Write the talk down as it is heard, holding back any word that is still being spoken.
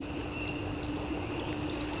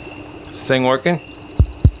Is this thing working?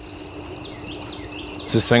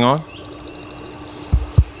 Is this thing on?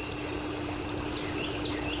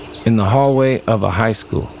 In the hallway of a high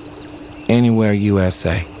school, anywhere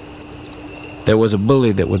USA, there was a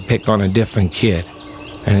bully that would pick on a different kid,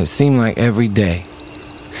 and it seemed like every day.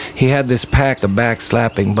 He had this pack of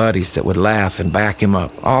backslapping buddies that would laugh and back him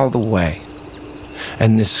up all the way,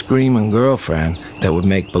 and this screaming girlfriend that would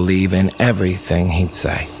make believe in everything he'd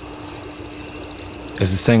say. Is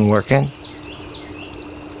this thing working?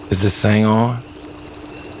 Is this thing on?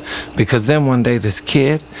 Because then one day this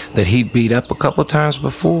kid that he'd beat up a couple times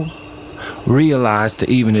before realized to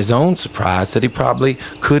even his own surprise that he probably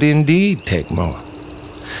could indeed take more.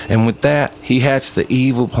 And with that, he hatched the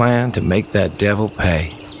evil plan to make that devil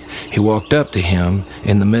pay. He walked up to him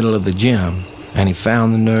in the middle of the gym and he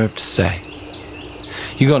found the nerve to say,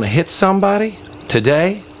 "You gonna hit somebody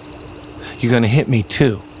today? You're gonna hit me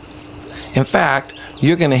too. In fact,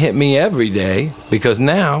 you're gonna hit me every day because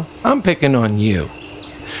now I'm picking on you.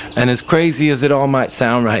 And as crazy as it all might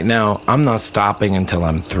sound right now, I'm not stopping until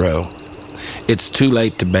I'm through. It's too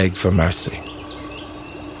late to beg for mercy."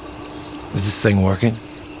 Is this thing working?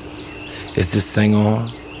 Is this thing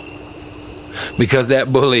on? Because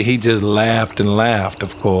that bully, he just laughed and laughed,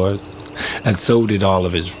 of course. And so did all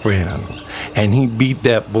of his friends. And he beat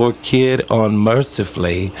that poor kid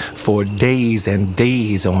unmercifully for days and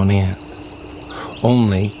days on end.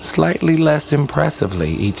 Only slightly less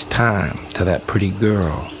impressively each time to that pretty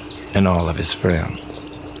girl and all of his friends,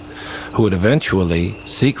 who would eventually,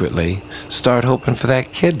 secretly, start hoping for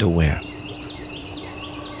that kid to win.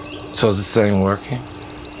 So is this thing working?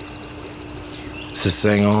 Is this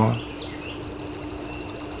thing on?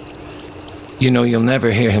 You know, you'll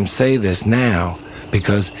never hear him say this now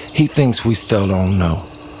because he thinks we still don't know.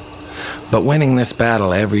 But winning this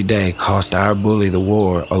battle every day cost our bully the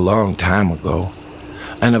war a long time ago.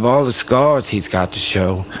 And of all the scars he's got to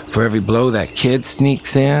show for every blow that kid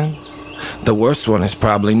sneaks in, the worst one is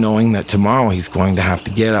probably knowing that tomorrow he's going to have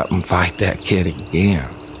to get up and fight that kid again.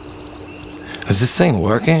 Is this thing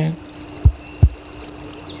working?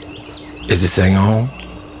 Is this thing on?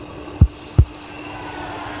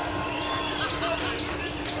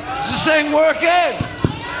 Is this thing working?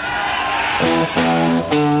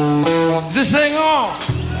 Is this thing on?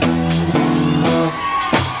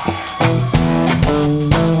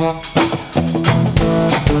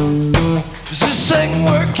 Is this thing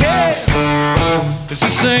working? Is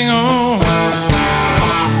this thing on?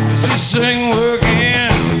 Is this thing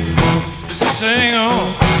working? Is this thing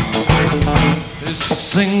on? Is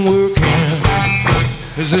this thing working?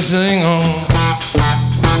 Is this thing on?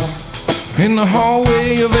 In the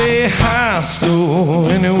hallway of a high school,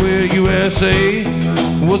 anywhere USA,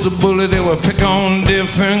 was a bully that would pick on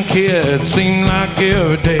different kids, seemed like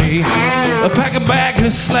every day. A pack of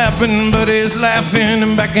backers slapping, buddies laughing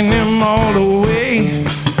and backing him all the way.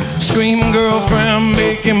 Screaming girlfriend,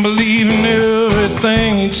 making believe in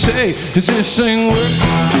everything he'd say. Is this thing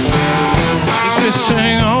working? Is this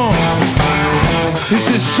thing on? Is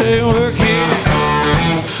this thing working?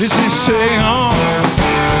 Is this thing on?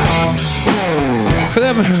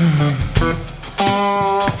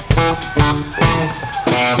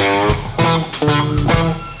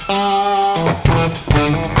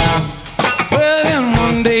 Well, then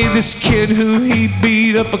one day this kid who he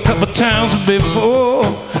beat up a couple times before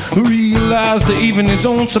realized that even his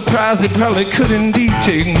own surprise he probably could indeed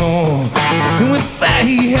take more. And with that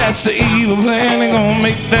he hatched the evil plan, they gonna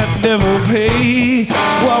make that devil pay.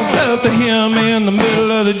 Walked up to him in the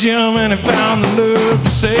middle of the gym and he found the nerve to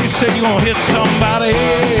say you're gonna hit somebody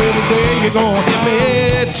today, you're gonna hit me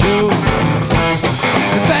too.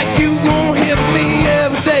 In fact, you gonna hit me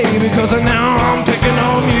every day because now I'm picking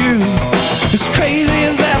on you. As crazy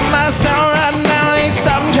as that might sound right now, I ain't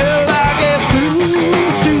stopping till I get through.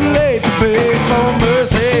 It's too late to beg for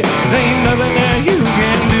mercy. There ain't nothing that you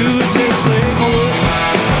can do. Is this thing work?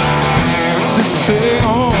 Is this thing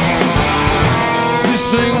on? Is this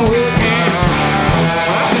thing working?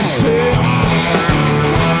 Is this thing?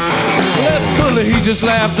 Well, that bully, he just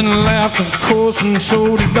laughed and laughed, of course, and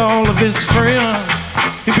so did all of his friends.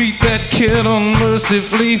 He beat that kid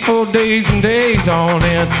unmercifully for days and days on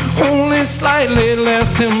end. Only slightly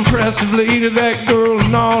less impressively to that girl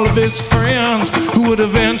and all of his friends, who would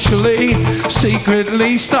eventually,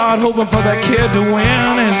 secretly start hoping for that kid to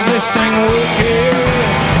win. Is this thing working?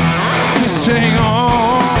 Is this thing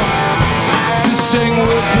on? Is this thing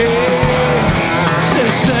working? Is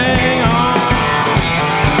this thing on?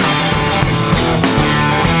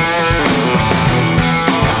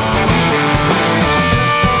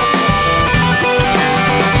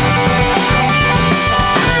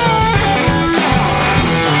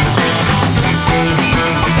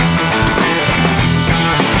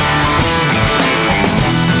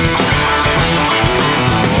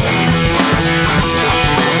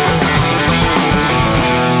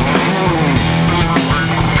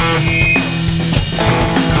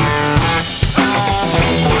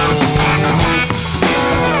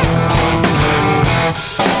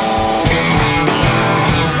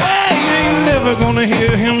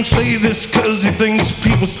 him say this cause he thinks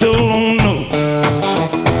people still don't know.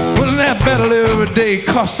 Well, that battle every day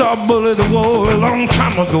cost our bullet a war a long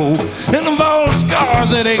time ago. And of all the scars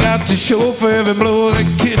that they got to show for every blow that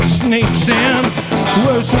kid sneaks in,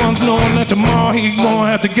 worst one's knowing that tomorrow he gonna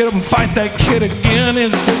have to get up and fight that kid again.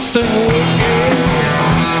 Is this thing working?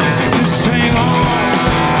 Just hang on.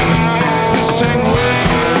 Just hang with.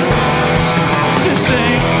 Just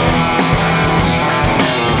hang on.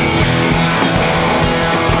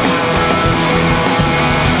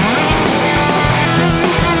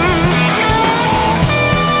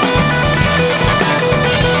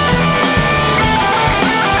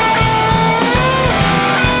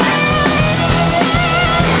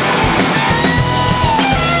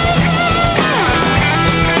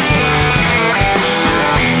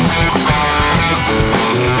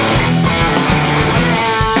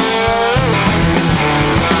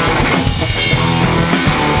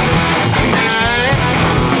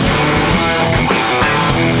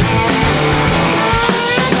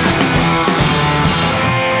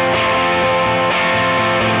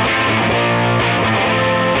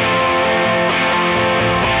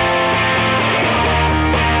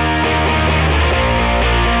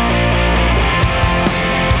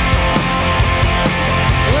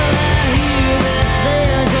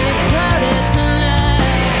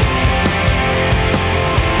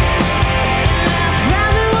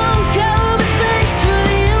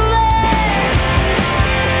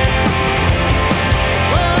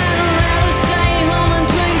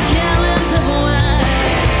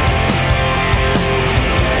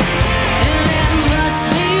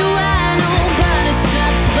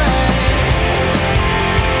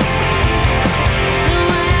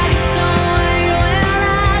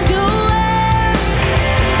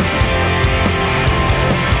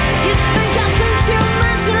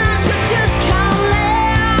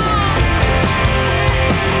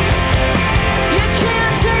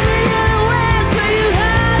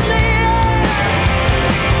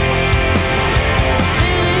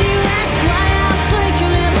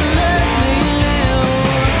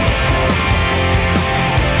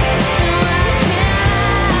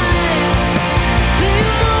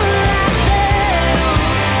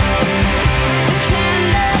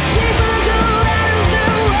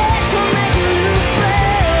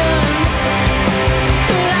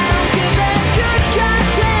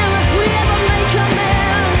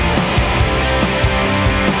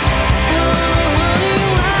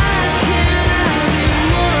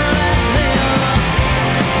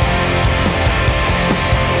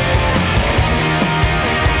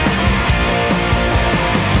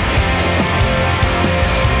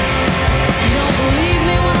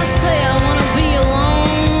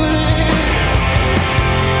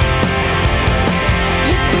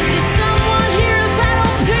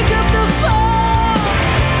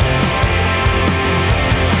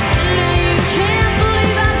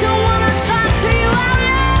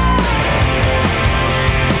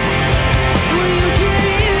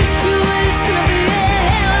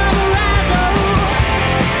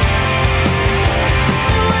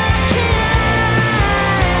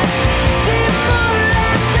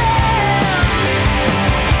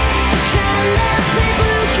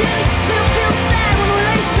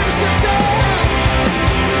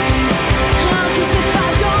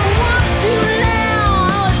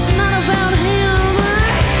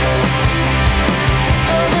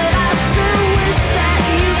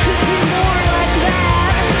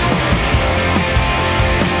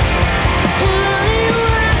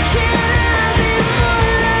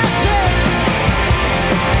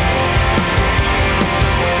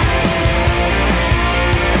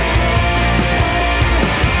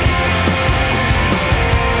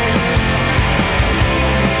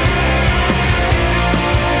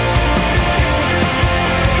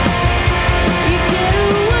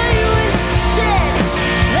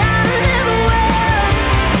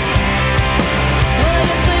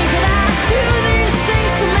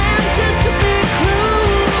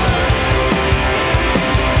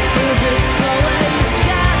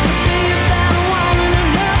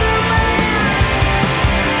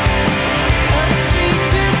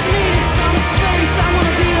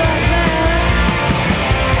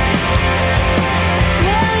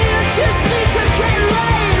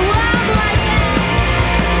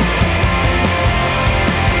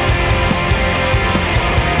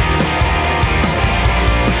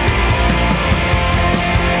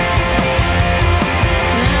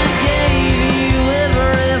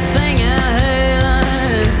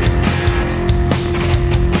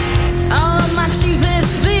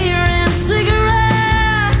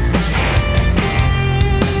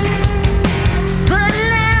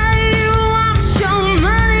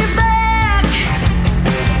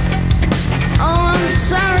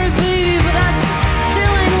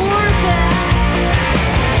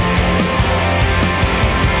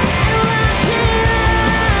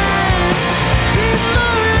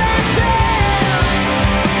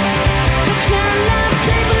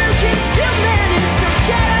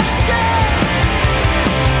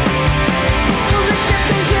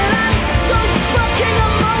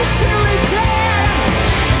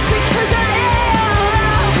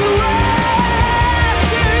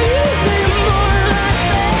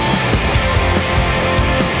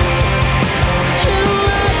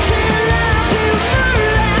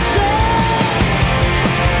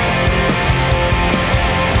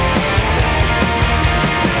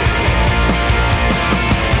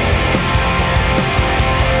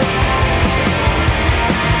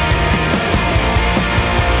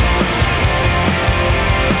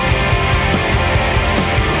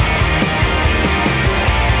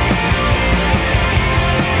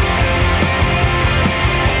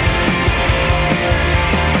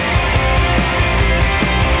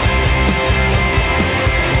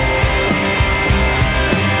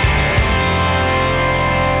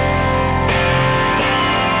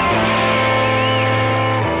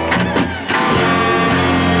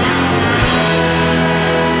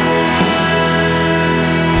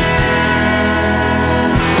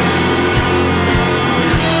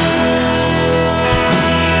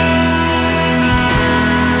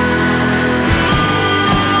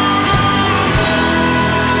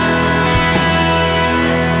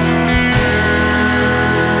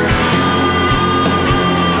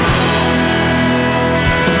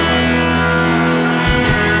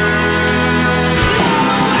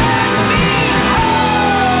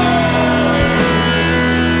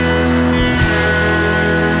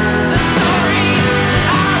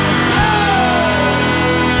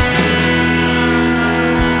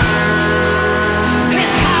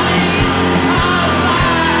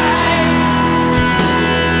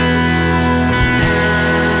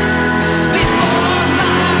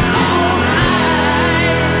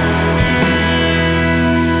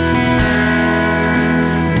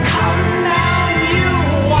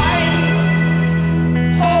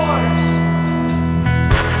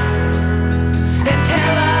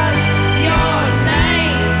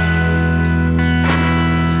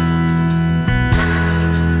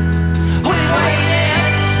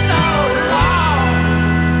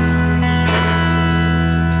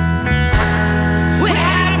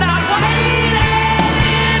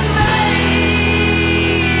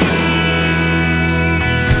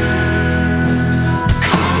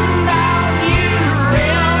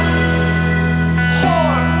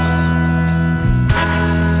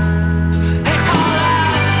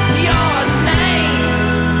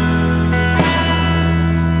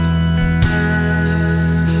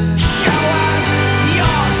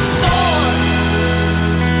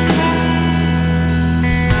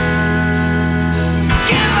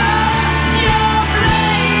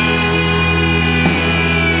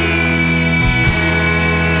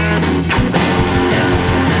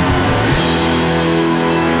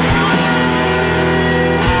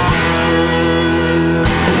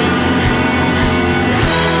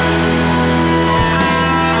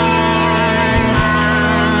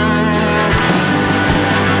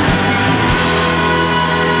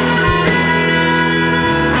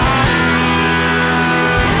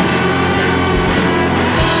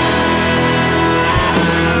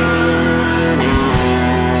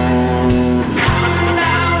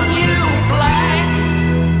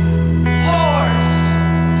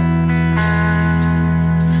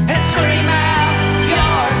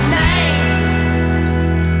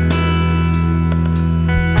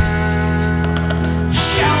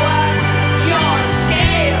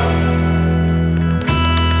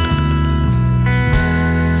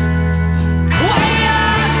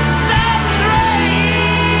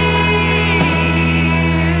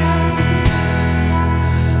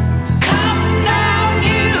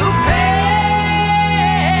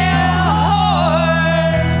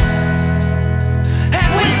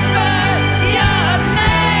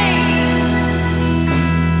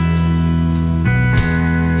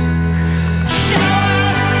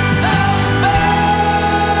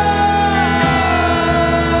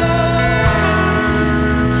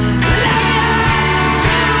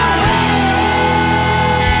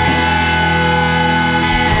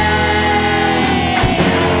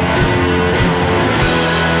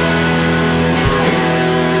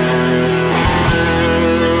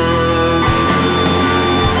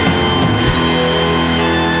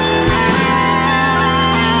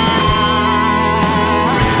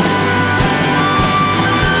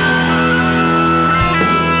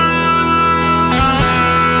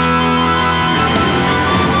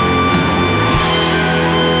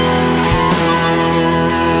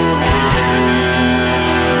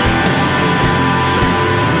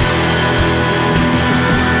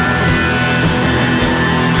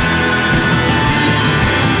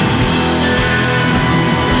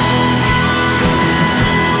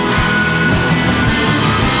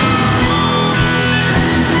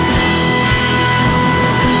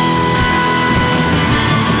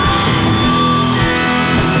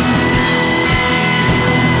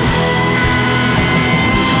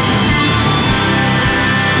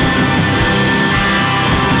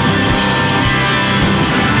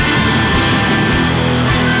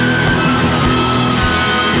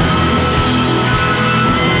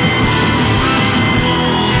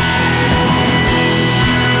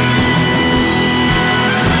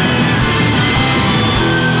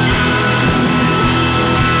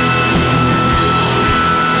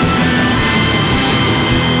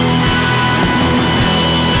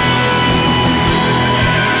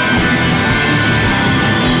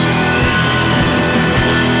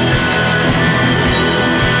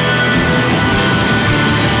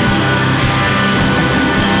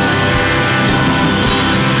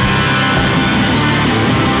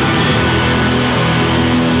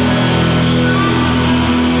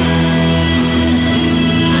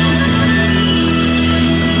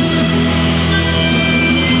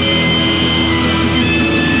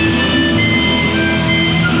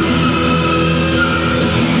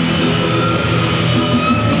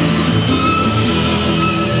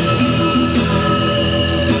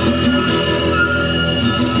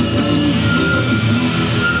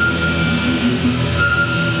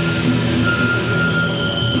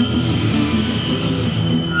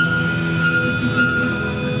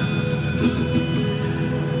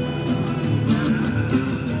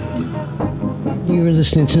 You're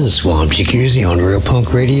listening to the Swamp Jacuzzi on Real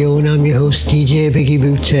Punk Radio, and I'm your host, DJ Biggie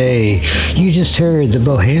Butte. You just heard the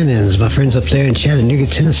Bohannons, my friends up there in Chattanooga,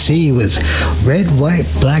 Tennessee, with Red, White,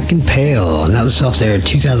 Black, and Pale, and that was off their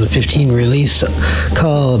 2015 release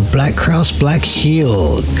called Black Cross, Black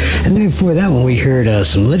Shield. And then before that one, we heard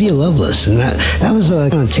some Lydia Loveless, and that was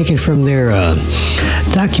kind of taken from their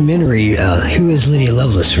documentary, Who is Lydia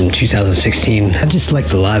Loveless, from 2016. I just like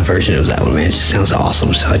the live version of that one, man. It just sounds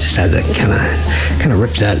awesome, so I just had to kind of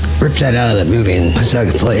rip that out of that movie and so I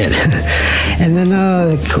could play it. And then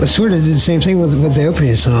sort of did the same thing with the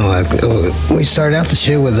opening song. We started out the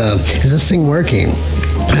show with Is This Thing Working?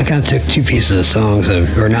 And I kind of took two pieces of songs,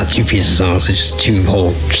 or not two pieces of songs, it's just two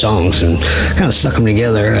whole songs, and kind of stuck them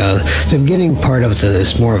together. The beginning part of it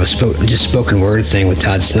is more of a spoken word thing with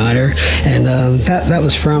Todd Snyder, and that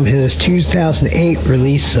was from his 2008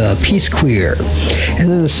 release, Peace Queer. And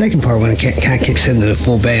then the second part, when it kind of kicks into the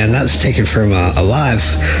full band, that was taken from a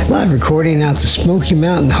live recording out the Smoky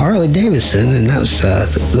Mountain Harley Davidson, and that was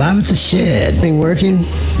live at the Shed. Thing working?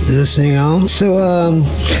 Is this thing on? So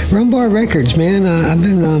Rumbar Records, man, I've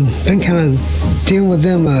been kind of dealing with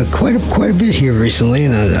them quite a bit here recently,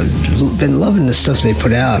 and I've been loving the stuff they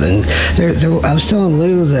put out. And I was telling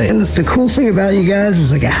Lou that, and the cool thing about you guys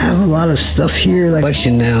is, like, I have a lot of stuff here, like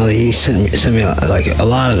collection now. He sent me like a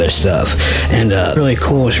lot of their stuff, and really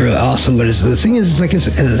cool. It's really awesome. But the thing is, like,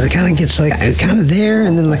 it kind of gets like kind of there,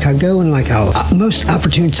 and then like I go and like most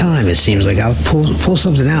opportune time, it seems like I'll pull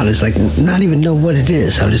something out. It's like not even know what it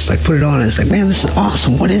is. I'll just like put it on, and it's like, man, this is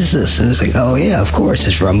awesome. What is this? And it's like, oh yeah, of course,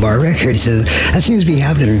 it's Rumbar Records. And that seems to be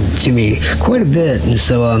happening to me quite a bit. And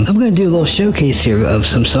so I'm going to do a little showcase here of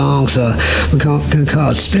some songs. We're going to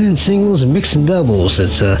call it Spinning Singles and Mixing Doubles.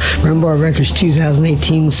 It's Rumbar Records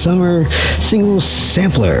 2018 Summer Singles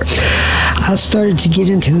Sampler. I started to get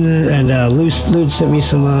into it, and Lou sent me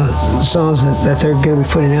some songs that they're going to be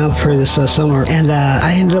putting out for this summer, and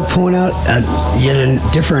I ended up pulling out yet a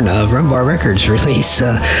different Rumbar Records release.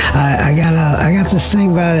 I got this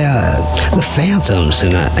thing by the Phantoms,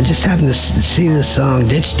 and I just happened to see this song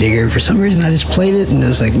Ditch Digger. For some reason I just played it, and I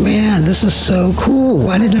was like, man, this is so cool.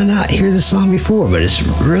 Why did I not hear this song before? But it's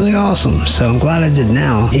really awesome, so I'm glad I did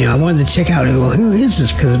now. You know, I wanted to check out, well, who is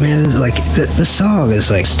this? Because, man, it's like the song is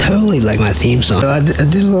like totally like my theme song. So I did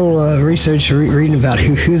a little research reading about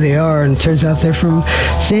who they are, and it turns out they're from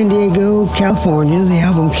San Diego, California. The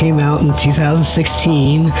album came out in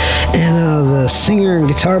 2016, and the singer and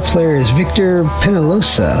guitar player is Victor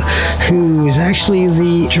Penalosa, who is actually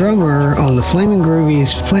the drummer on the Flaming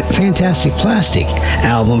Groovies' Fantastic Plastic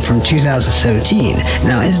album from 2017.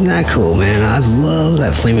 Now, isn't that cool, man? I love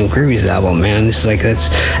that Flaming Groovies album, man. It's like that's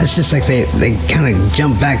just like they kind of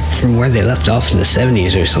jump back from where they left off in the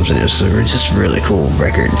 70s or something. It was just a really cool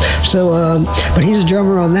record. So, but he's a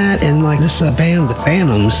drummer on that, and like this band, the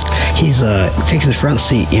Phantoms, he's taking the front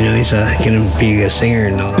seat. You know, he's gonna be a singer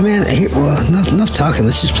and all. Man, enough talking.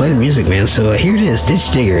 Let's just play the music, man. So here it is,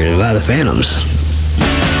 Ditch Digger by the Phantoms.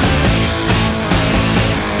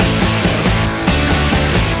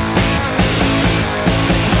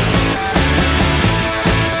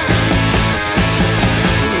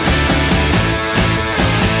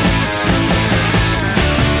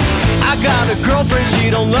 She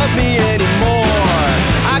don't love me anymore.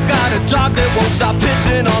 I got a dog that won't stop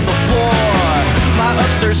pissing on the floor. My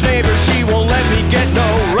upstairs neighbor, she won't let me get no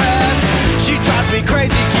rest. She drives me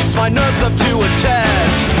crazy, keeps my nerves up to a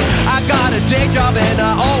test. I got a day job and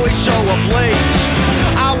I always show up late.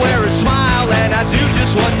 I wear a smile and I do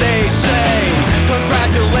just what they say.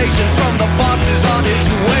 Congratulations from the boss is on his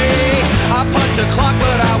way. I punch a clock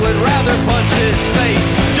but I would rather punch his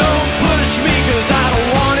face. Don't push me cause I don't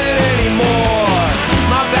want it anymore.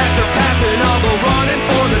 My bags are packed and I'll go running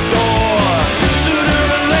for the door. Sooner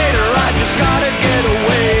or later I just gotta get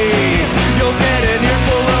away. You'll get an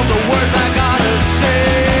earful of the words I gotta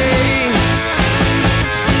say.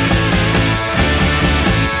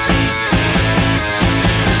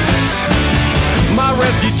 My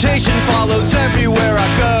reputation follows everywhere I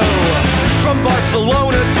go. From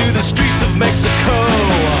Barcelona to the streets of Mexico.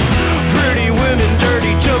 Pretty women,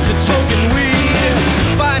 dirty jokes and smoking weed.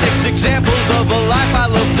 Finest examples of a life I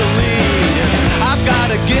love to lead. I've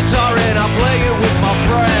got a guitar and I play it with my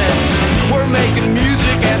friends. We're making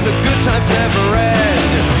music and the good times never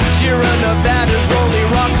end. Sierra Nevadas, rolling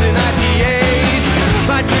rocks and IPAs.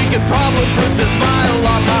 My drinking problem puts a smile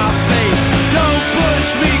on my face. Don't push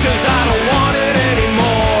me cause I don't want it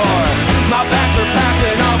anymore. My bags are packed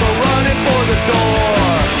and I'll go running for the door.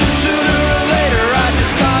 Sooner or later I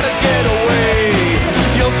just gotta get away.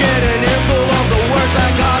 You'll get an earful of the words I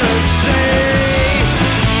gotta say.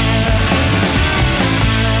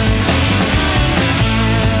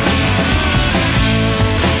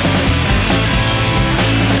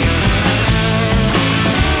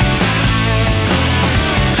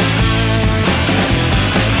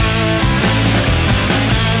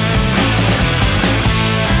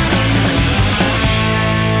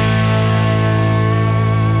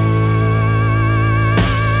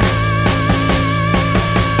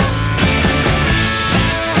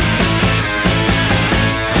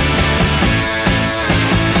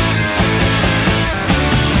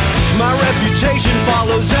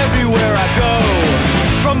 everywhere I go.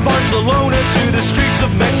 From Barcelona to the streets of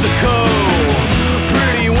Mexico.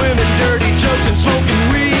 Pretty women, dirty jokes, and smoking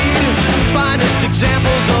weed. Finest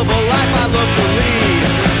examples of a life I love to lead.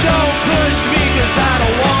 Don't push me, cause I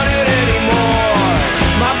don't want it anymore.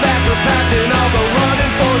 My bags are packed and I'll go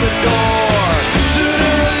running for the door.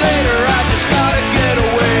 Sooner or later I just gotta get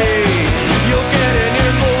away. You'll get an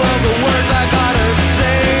earful of the words I gotta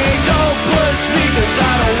say. Don't push me, cause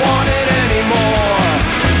I don't want it anymore.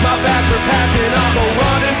 My bags are packed and I'll go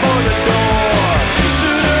running for the door.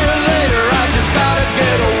 Sooner or later I just gotta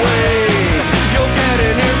get away. You'll get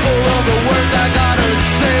an earful of the words I gotta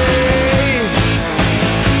say.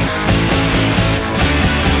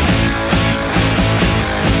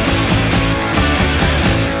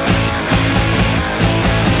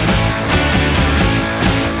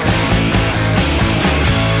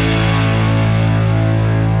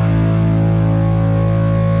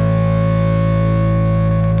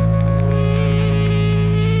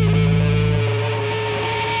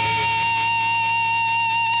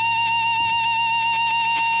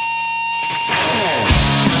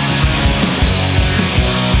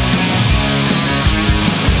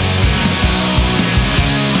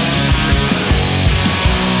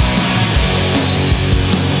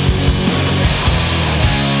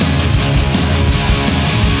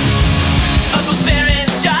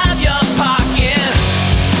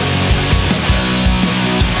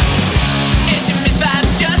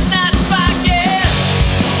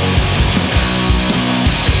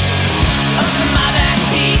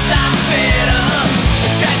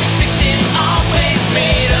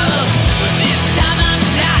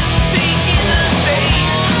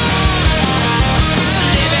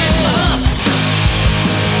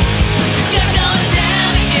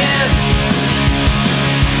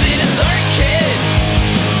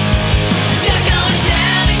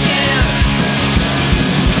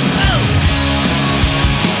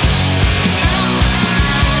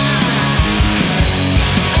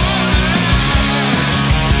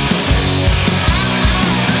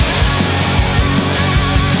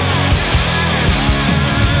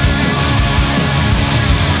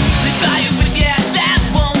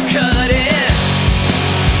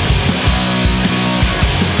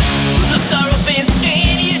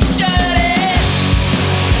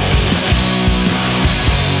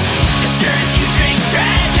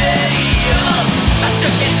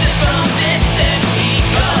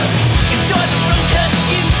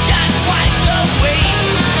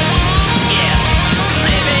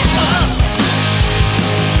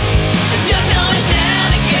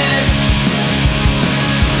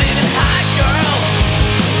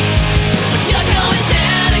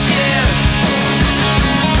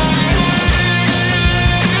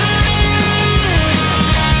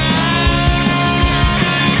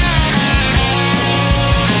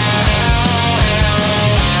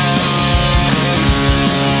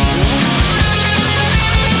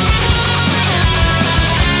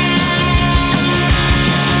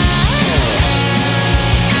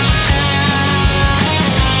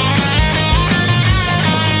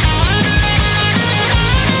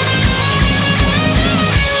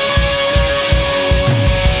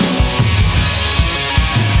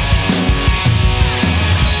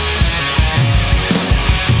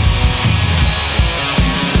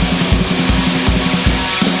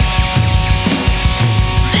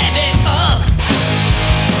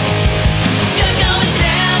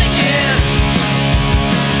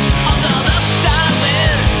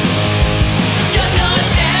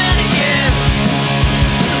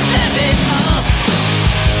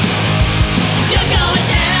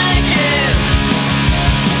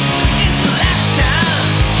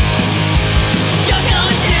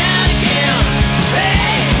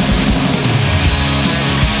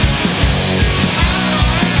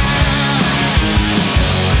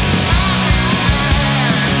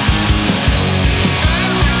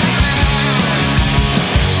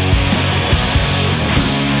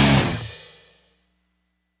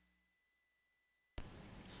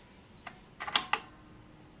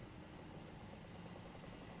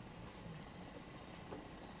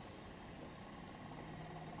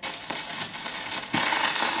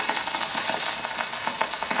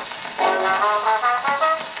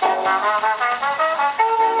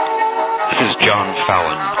 This is John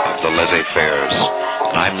Fallon of the Laissez-Fairs,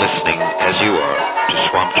 and I'm listening, as you are, to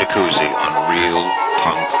Swamp Jacuzzi on Real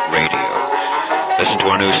Punk Radio. Listen to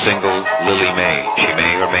our new single, Lily May. She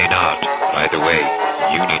may or may not. Either way,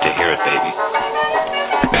 you need to hear it, baby.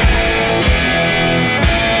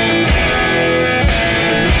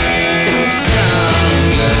 Some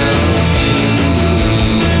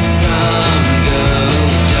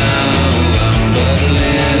girls don't, but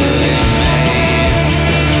Lily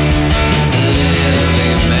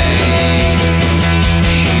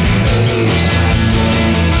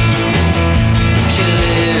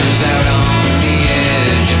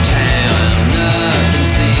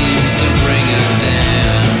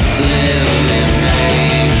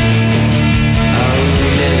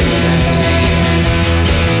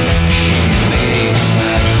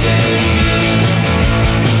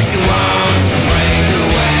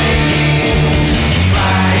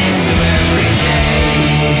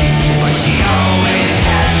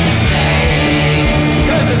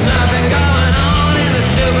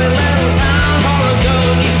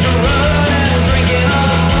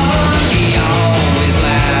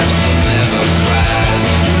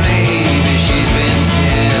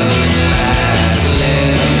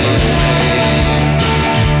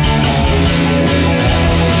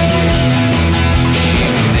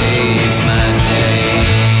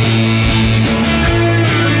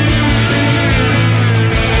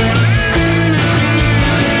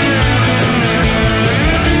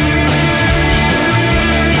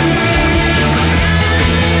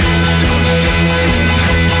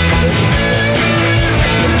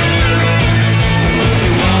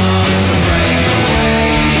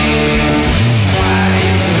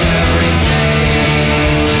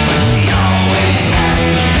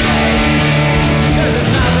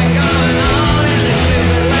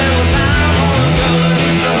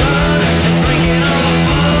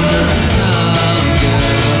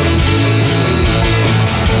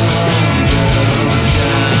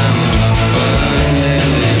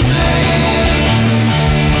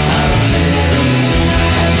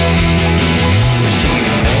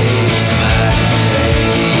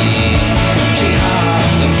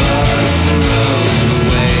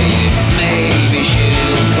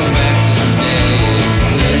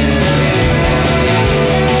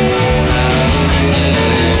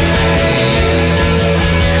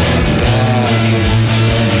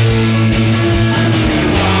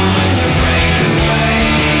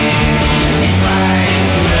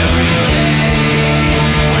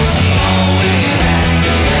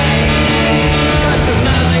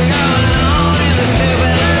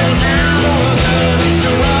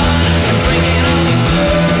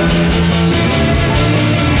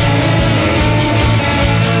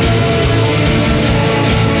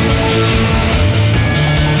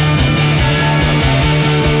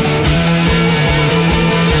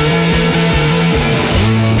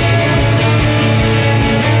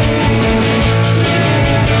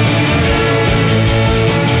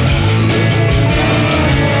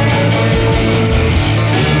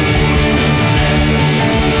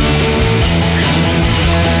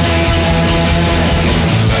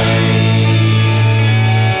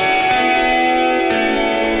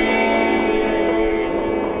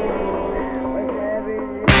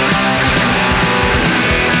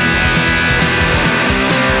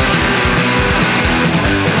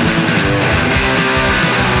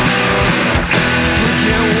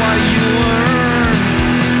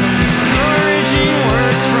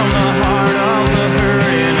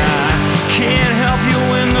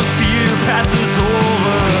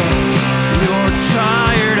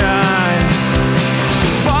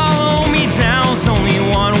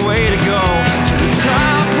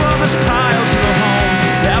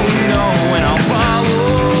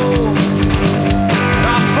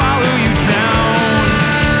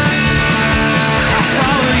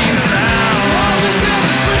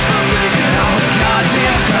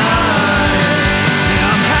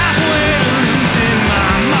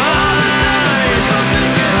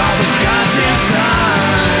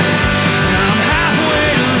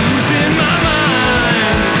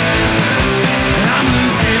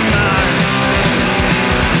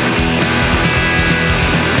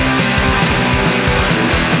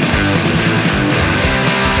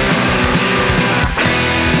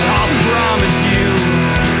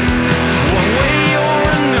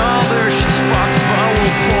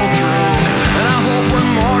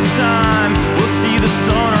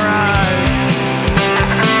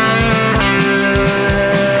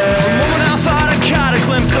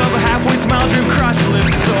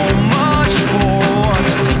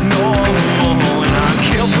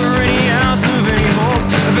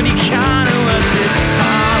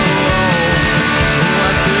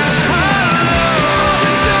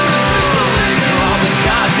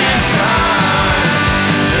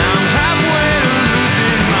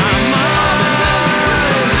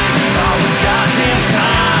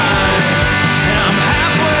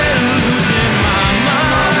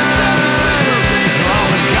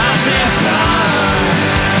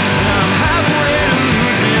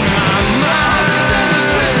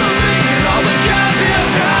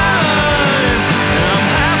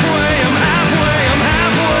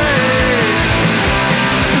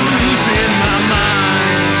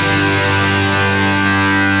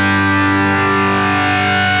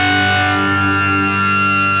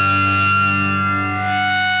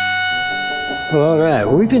Well, all right.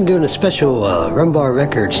 We've been doing a special Rumbar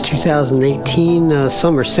Records 2018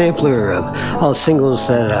 summer sampler of all the singles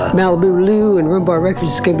that Malibu Lou and Rumbar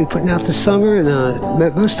Records is going to be putting out this summer, and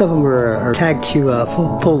most of them are tagged to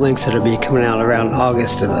full lengths that'll be coming out around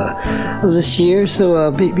August of this year.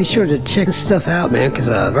 So be sure to check this stuff out, man, because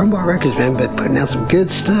Rumbar Records, man, been putting out some good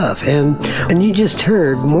stuff. And you just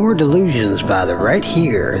heard More Delusions by the Right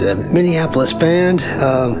Here, the Minneapolis band,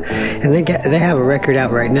 and they have a record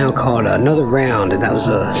out right now called Another Round. And that was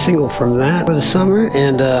a single from that for the summer,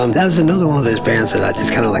 and that was another one of those bands that I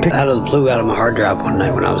just kind of like out of the blue out of my hard drive one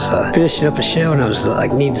night when I was finishing up a show, and I was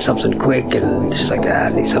like needing something quick, and just like I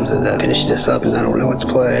need something to finish this up, and I don't know what to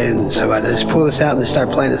play, and so I just pull this out and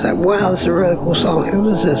start playing. It's like, wow, this is a really cool song. Who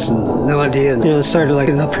is this? And no idea. And, I started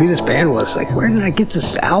looking up who this band was. Like, where did I get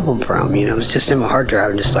this album from? It was just in my hard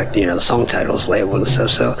drive, and just like the song titles labeled and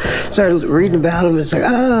stuff. So I started reading about them. It's like,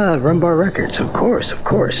 Rumbar Records, of course,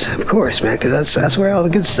 man, because that's where all the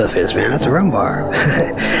good stuff is, man. That's the Rumbar.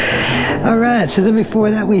 All right, so then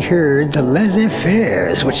before that we heard the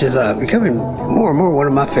Laissez-Faires, which is becoming more and more one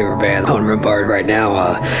of my favorite bands on Rumbar right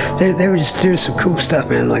now. They were just doing some cool stuff,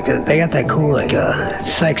 man. Like they got that cool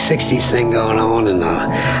psych 60s thing going on, and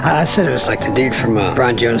I said it was like the dude from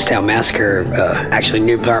Brian Jonestown Massacre actually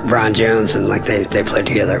knew Brian Jones, and like they played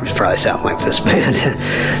together. It was probably something like this band.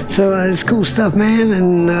 So it's cool stuff, man.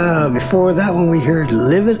 And before that one we heard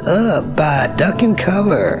Live It Up by Duck and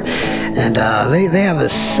Cover, and they have a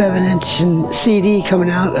 7-inch CD coming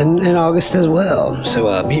out in August as well.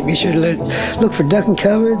 So be sure to look for Duck and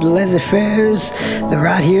Cover, the Laissez-Faires, the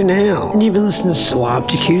Right Here Now. And you've been listening to Swamp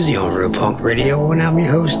Jacuzzi on Real Punk Radio, and I'm your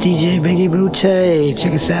host DJ Biggie Butte.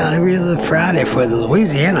 Check us out every other Friday for the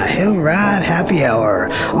Louisiana Hell Ride Happy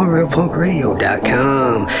Hour on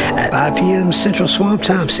RealPunkRadio.com at 5 p.m. Central Swamp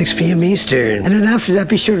Time, 6 p.m. Eastern. And then after that,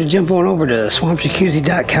 be sure to jump on over to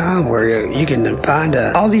SwampJacuzzi.com, where you can find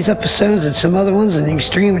all these episodes and some other ones, and you can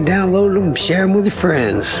stream and download them and share them with your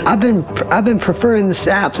friends. I've been preferring this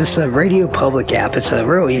app. It's a Radio Public app. It's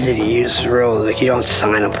real easy to use. It's real, like, you don't have to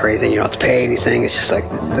sign up for anything. You don't have to pay anything. It's just like,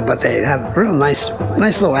 but they have real nice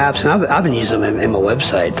little apps, and I've been using them in my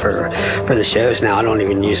website for the shows now. I don't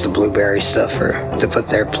even use the Blueberry stuff to put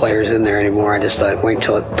their players in there anymore. I just wait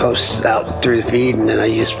until it posts out through the feed, and then I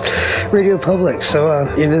use Radio Public. So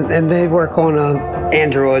and they work on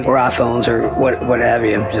Android or iPhones or what have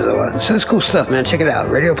you. So it's cool stuff, man. Check it out,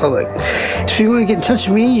 Radio Public. If you want to get in touch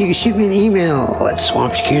with me, you can shoot me an email at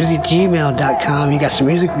swampjacuzzi@gmail.com. You got some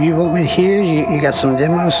music you want me to hear? You got some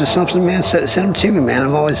demos or something, man? Send them to me, man.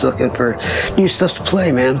 I'm always looking for new stuff to play,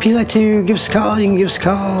 man. If you'd like to give us a call, you can give us a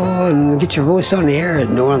call and get your voice on the air at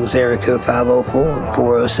New Orleans area code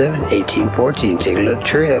 504-407-1814. Take a little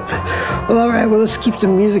trip. Well, all right. Well, let's keep the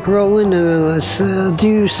music rolling, and let's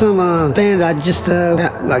do some band I just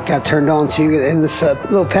got turned on to in this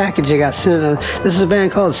little package I got sent. This is a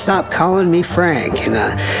band called Stop Calling Me Frank, and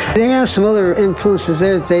they have some other influences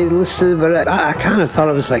there that they listed, but I kind of thought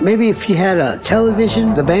it was like maybe if you had a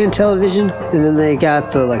television, the band television, and then they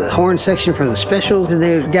got the horn section from the special, and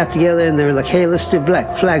they got together and they were like, hey, let's do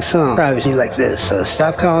Black Flag song. Probably like this.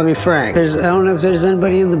 Stop Calling Me Frank. I don't know if there's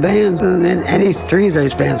anybody in the band, any three of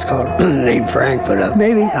those bands called named Frank, but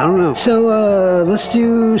maybe, I don't know. So let's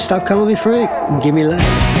do Stop Calling Me Frank and Give Me Life.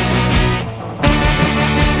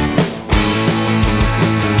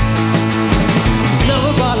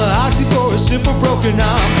 Simple broken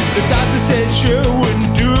arm. The doctor said sure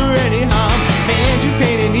wouldn't do her any harm. And you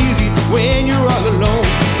pain ain't easy when you're all alone.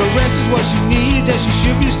 The rest is what she needs, and she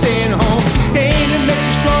should be staying home. Pain that makes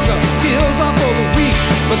you stronger, heals off for the weak.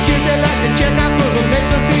 But kids they like to check out clothes, what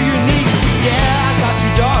makes them feel unique. Yeah, I got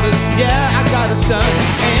 2 daughters, yeah, I got a son.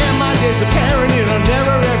 And my days of parenting are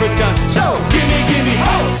never ever done. So give me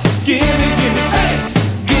hope, give me faith,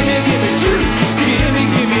 give me truth,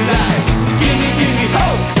 give me life. Give me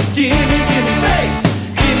hope, give me faith,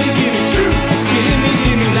 give me truth,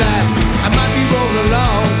 give me life. I might be rolling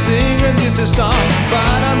along, singing just a song,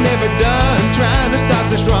 but I'm never done trying to stop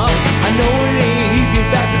this wrong. I know it ain't easy, in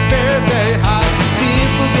fact it's very, very hard.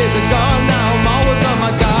 Simple days are gone, now I'm always on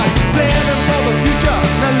my guard. Planning for the future,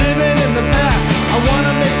 not living in the past. I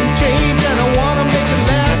wanna make some change and I wanna make it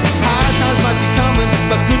last. Hard times might be coming,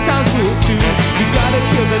 but good times will too. We gotta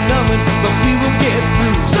kill the numbing, but we will get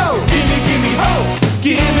through. So give me hope,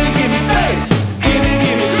 give me faith, give me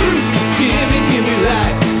truth, give me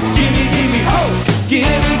life. Give me hope, give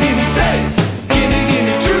me faith, give me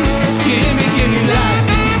truth, give me life.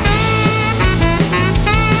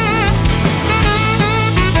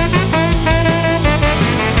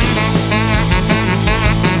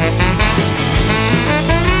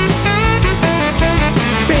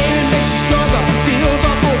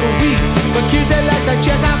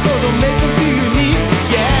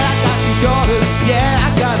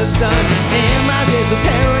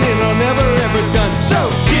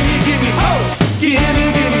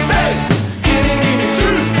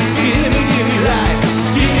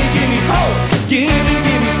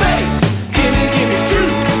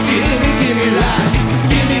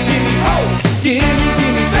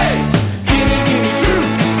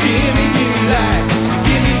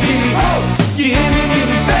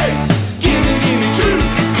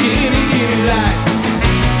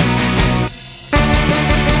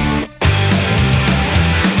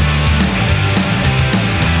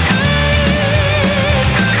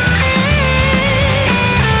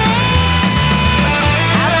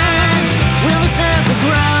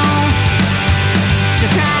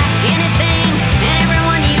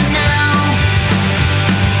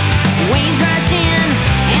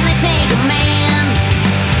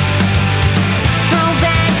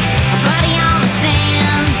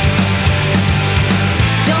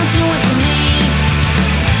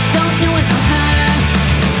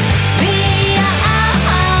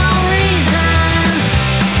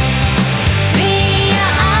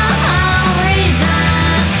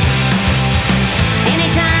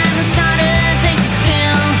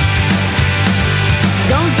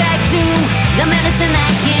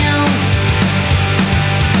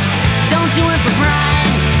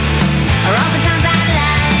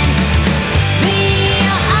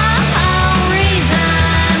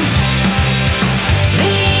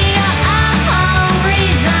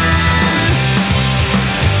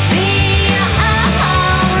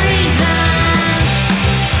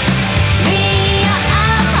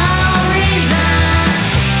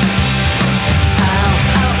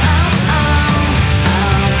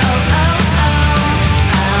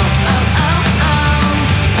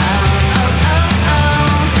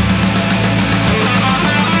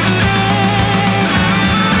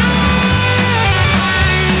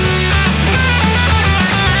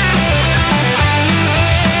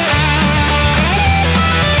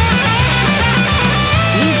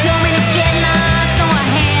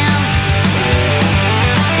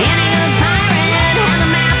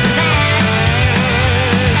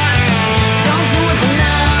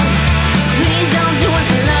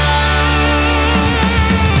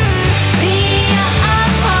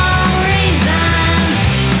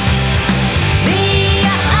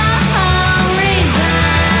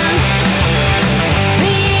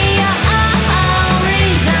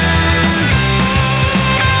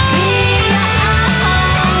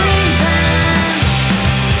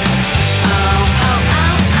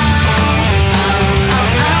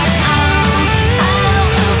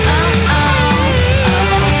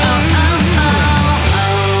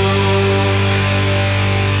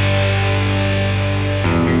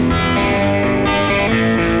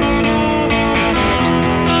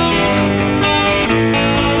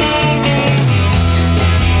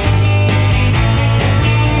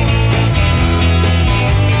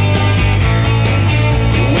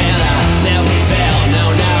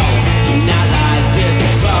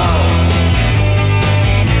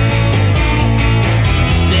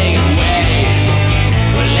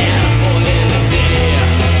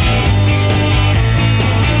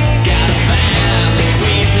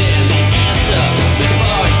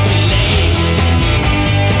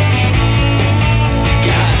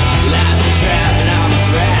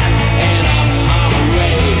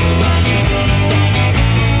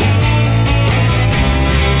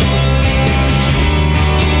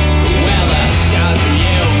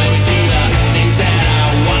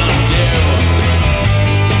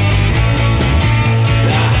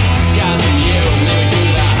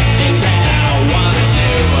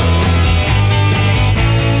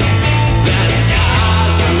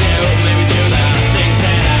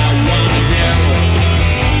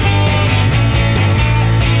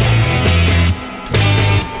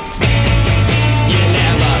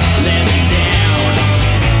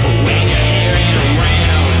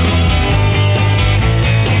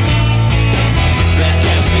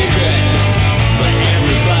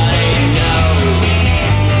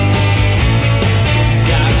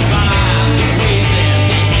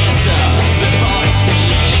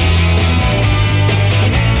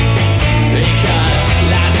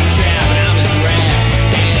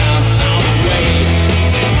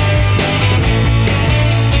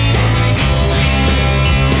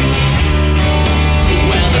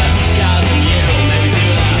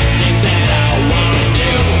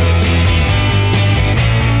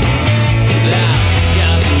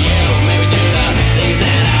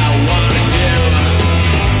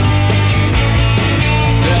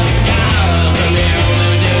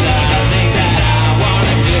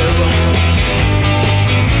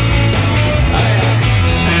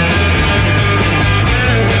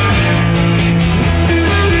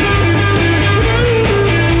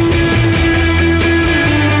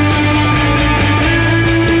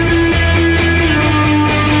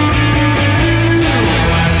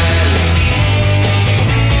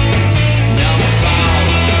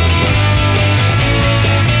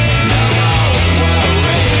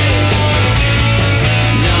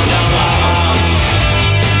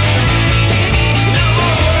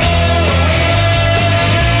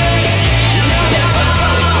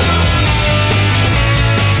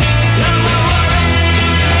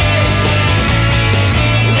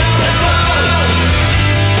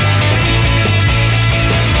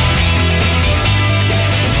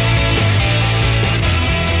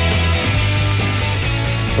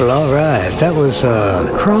 Well, all right. That was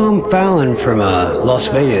Crom Fallon from Las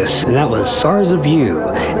Vegas, and that was Stars of You.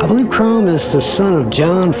 I believe Crom is the son of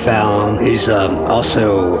John Fallon, who's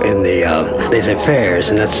also in the Laissez-Fairs,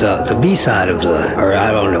 and that's the B-side of the, or I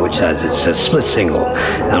don't know which side, it's a split single.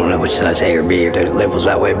 I don't know which side's A or B, if they're labeled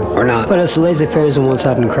that way or not. But it's the Laissez-Fairs on one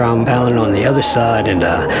side and Crom Fallon on the other side, and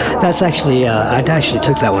that's actually, I actually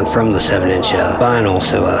took that one from the 7-inch vinyl,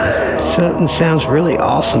 so it sounds really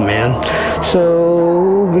awesome, man.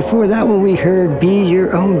 So before that one we heard Be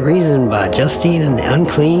Your Own Reason by Justine and the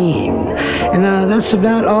Unclean. And that's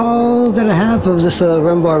about all that I have of this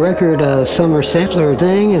Rumbar record summer sampler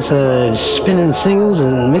thing. It's spinning singles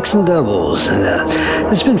and mixing doubles, and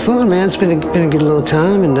it's been fun, man. It's been a good little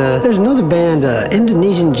time. And there's another band,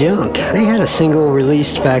 Indonesian Junk. They had a single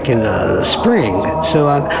released back in the spring, so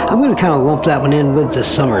I'm going to kind of lump that one in with the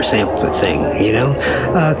summer sampler thing, you know,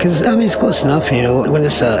 because I mean it's close enough, you know. When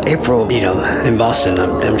it's April, you know, in Boston,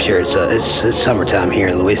 I'm sure it's summertime here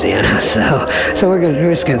in Louisiana, so we're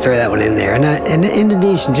just gonna throw that one in there. And the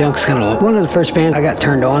Indonesian Junk's kind of one of the first bands I got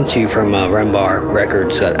turned on to from Rumbar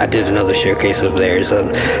Records. I did another showcase of theirs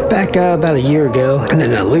back about a year ago, and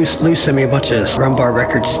then Lou sent me a bunch of Rumbar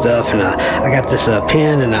Records stuff, and I got this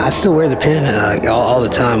pin, and I still wear the pin all the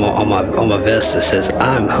time on my vest that says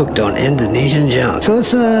I'm hooked on Indonesian Junk. So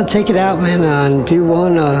let's take it out, man, and do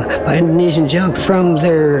one by Indonesian Junk from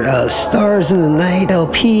their Stars in the Night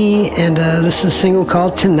LP, and this is a single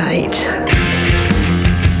called Tonight.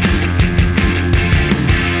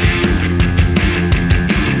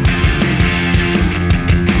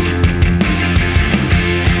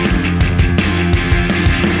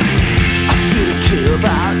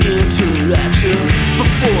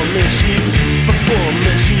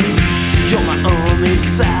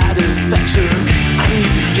 Satisfaction. I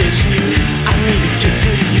need to get you. I need to get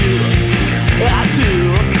to you. I do.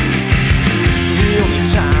 The only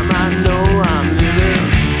time I know I'm living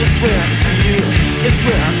is when I see you. It's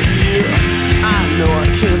when I see you. I know I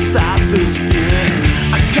can't stop this feeling.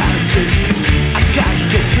 I gotta get you. I gotta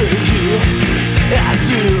get to you. I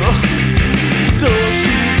do. Don't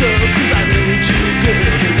you go, 'cause I need you good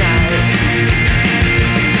tonight.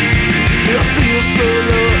 I feel so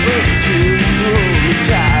low until you hold me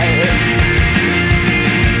tight.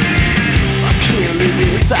 I can't live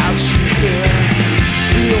without you there.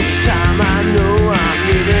 The only time I know I'm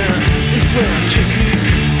living is when I kiss you.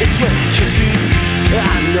 It's when I kiss you.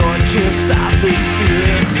 I know I can't stop this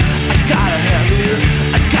feeling. I gotta have you.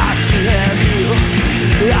 I got to have you.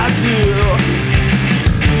 I do.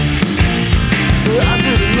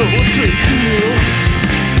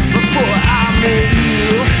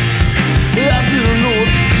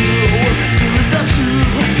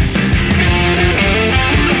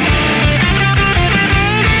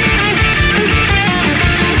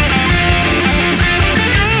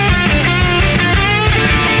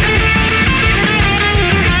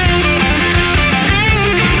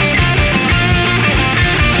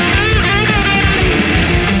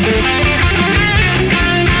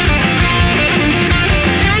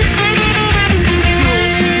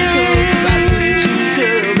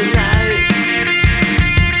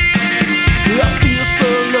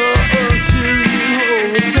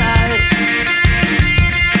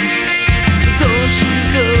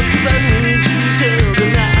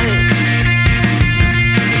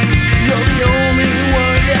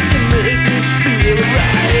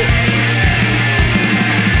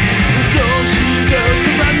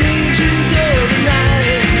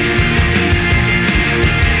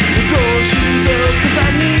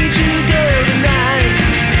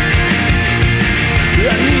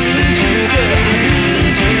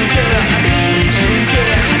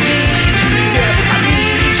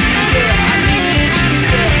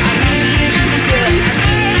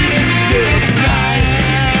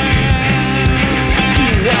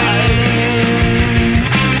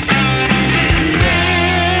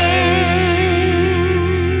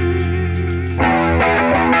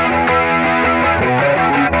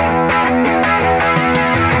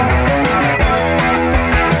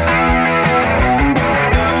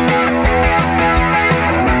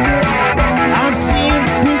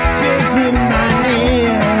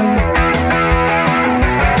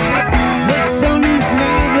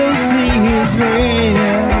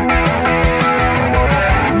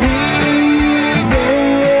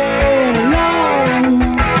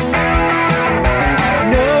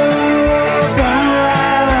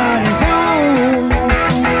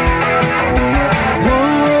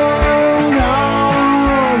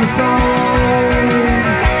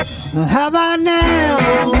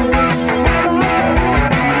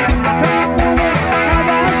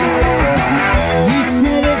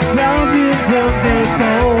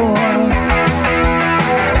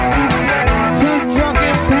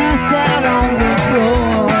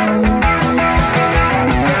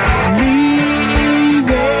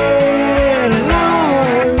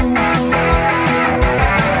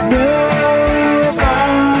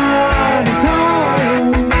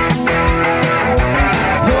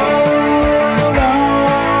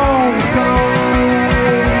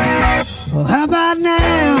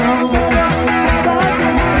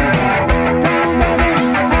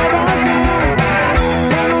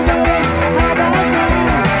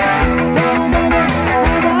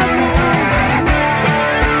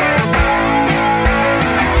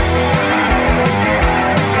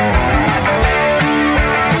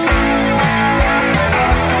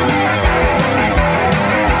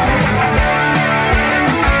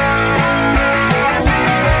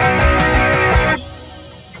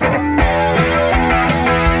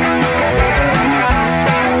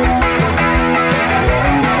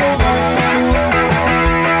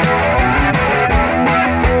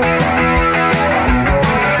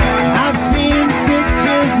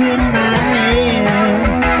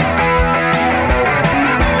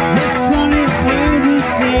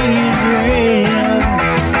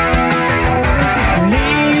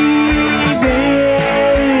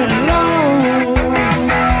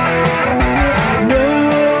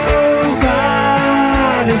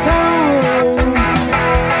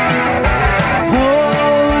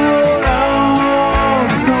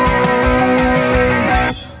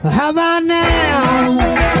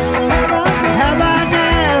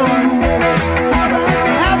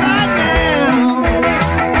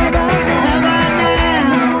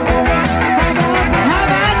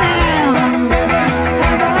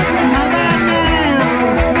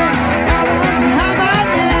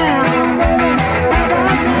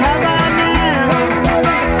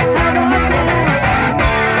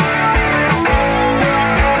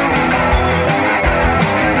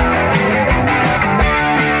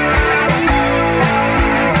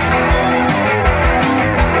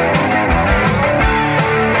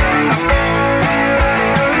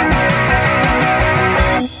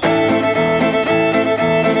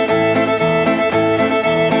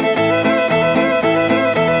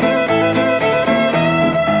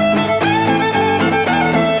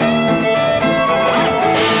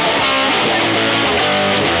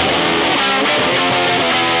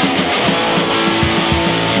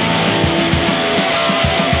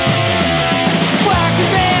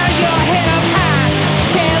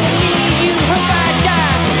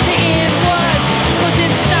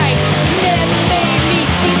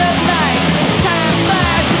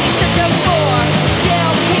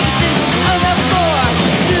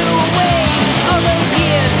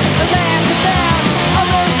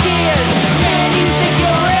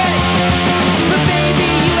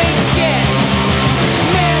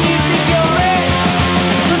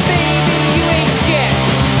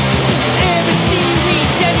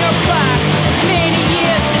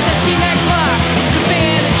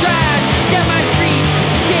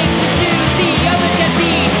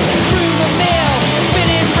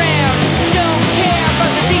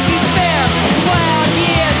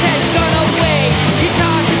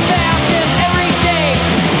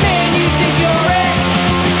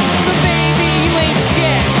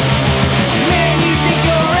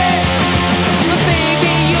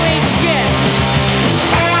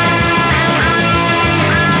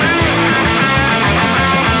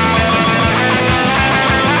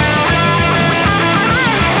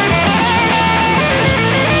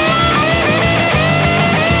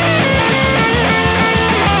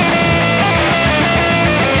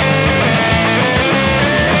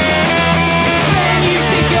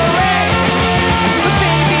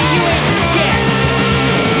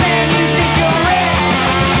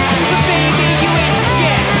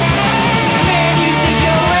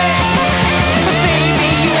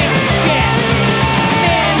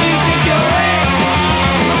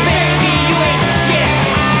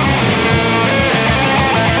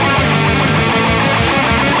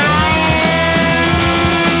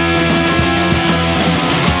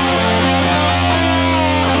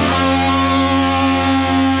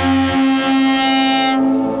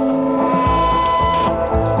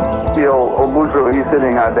 Boudreaux, he's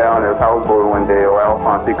sitting out down at his houseboat one day, or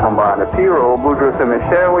Alphonse, he come by in the pirogue. Boudreaux said,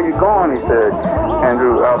 Michelle, where you going? He said,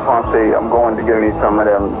 Andrew, Alphonse said, I'm going to get me some of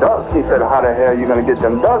them ducks. He said, how the hell you going to get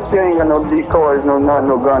them ducks? You ain't got no decoys, no nothing,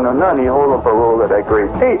 no gun, no nothing. He hold up a roll of that great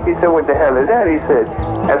tape. He said, what the hell is that? He said,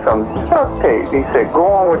 that's some duck tape. He said, go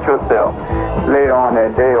on with yourself. Later on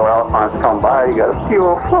that day, or Alphonse come by, he got a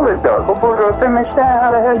pirogue full of ducks. Well, Boudreaux said, Michelle,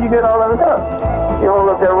 how the hell you get all them ducks? He hold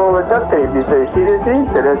up that roll of duct tape. He said, see this? He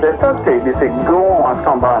said, that's that duct tape. He said, go on,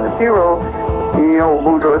 come by in the pirogue.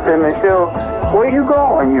 Boudreaux said, Michelle, where you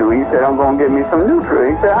going, you? He said, I'm going to get me some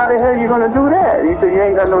Nutra. He said, how the hell you going to do that? He said, you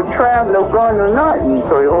ain't got no trap, no gun, no nothing.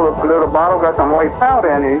 So he hold up a little bottle, got some white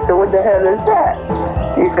powder in it. He said, what the hell is that?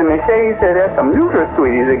 He said, Michelle, he said, that's some Nutra,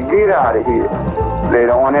 sweetie. He said, get out of here.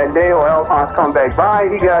 Later on that day, or Alphonse come back by,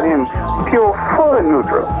 he got him pure full of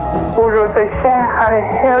Nutra. Boudreaux said, Shan, how the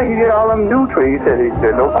hell you get all them Nutra? He said,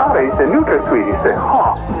 no powder. He said, Nutra, sweetie. He said,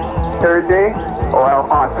 huh. Third day, or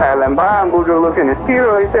Alphonse paddling by, and Boudreaux looked in his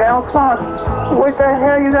pirogue. He said, Alphonse, what the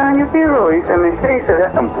hell you got in your pirogue? He said, Michelle, he said,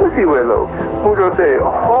 that's some pussy willow. Boudreaux said,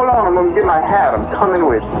 hold on, I'm going to get my hat. I'm coming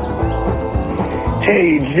with you.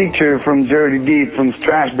 Hey, it's Victor from Dirty Deep from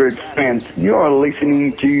Strasbourg, France. You're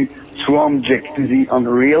listening to Swamp Jacuzzi on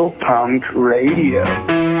Real Punk Radio.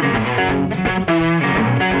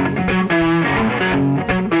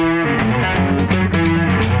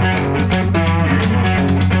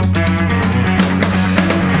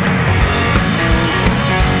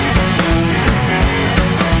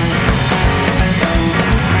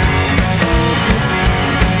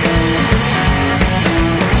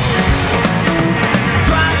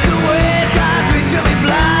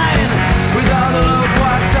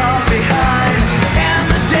 Behind, and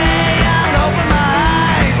the day I'll open my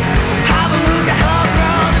eyes, have a look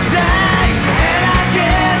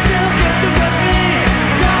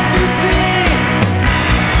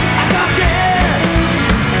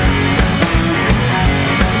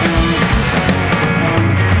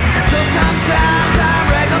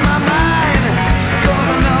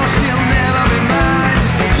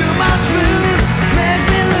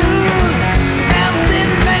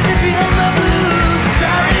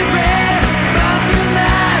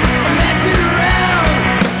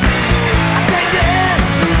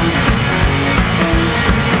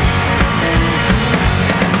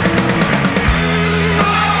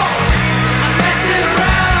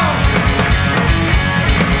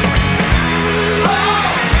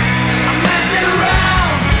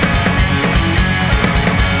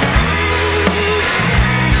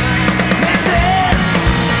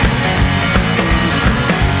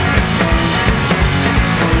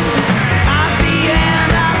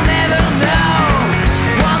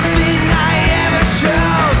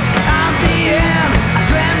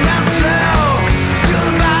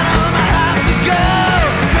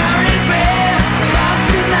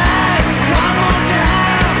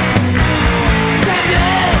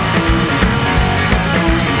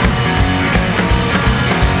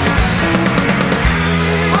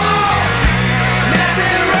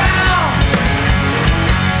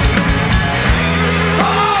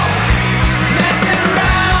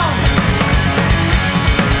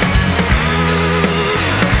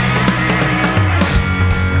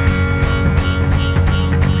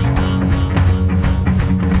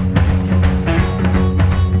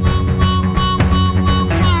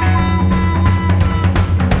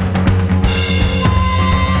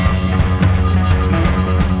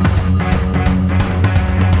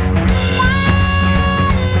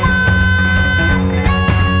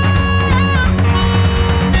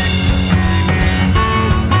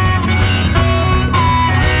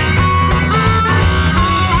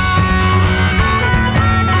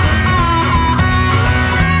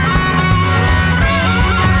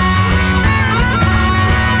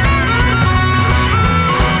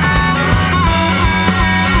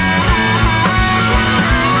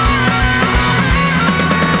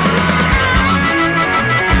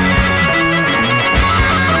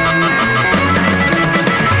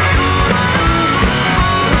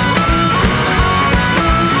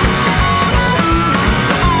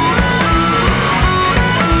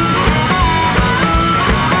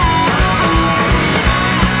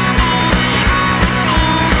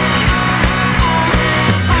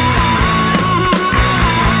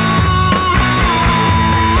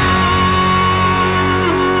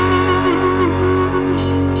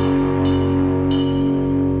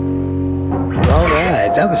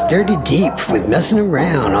Dirty Deep with Messing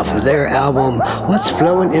Around off of their album What's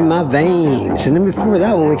Flowing in My Veins. And then before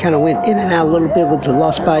that one, we kind of went in and out a little bit with the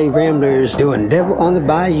Lost Bayou Ramblers doing Devil on the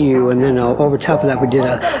Bayou. And then over top of that, we did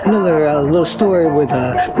another little story with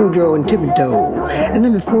Boudreaux and Thibodeau. And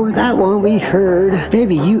then before that one, we heard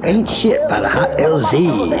Baby You Ain't Shit by the Hot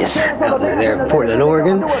LZs out there in Portland,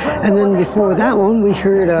 Oregon. And then before that one, we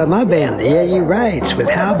heard my band, the Yeah You Rights, with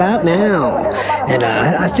How About Now. And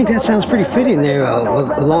I think that sounds pretty fitting there,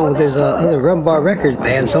 along with those other Rumbar Records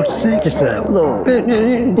bands, don't you think? Just a little,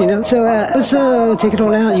 you know. So let's take it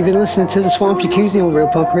on out. You've been listening to the Swamp Jacuzzi on Real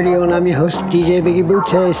Punk Radio, and I'm your host, DJ Biggie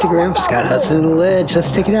Butte. Stick around for Scott Hudson and The Ledge.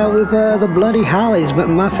 Let's take it out with the Bloody Hollies,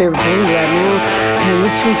 my favorite band right now. And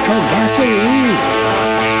this one's called Gasoline.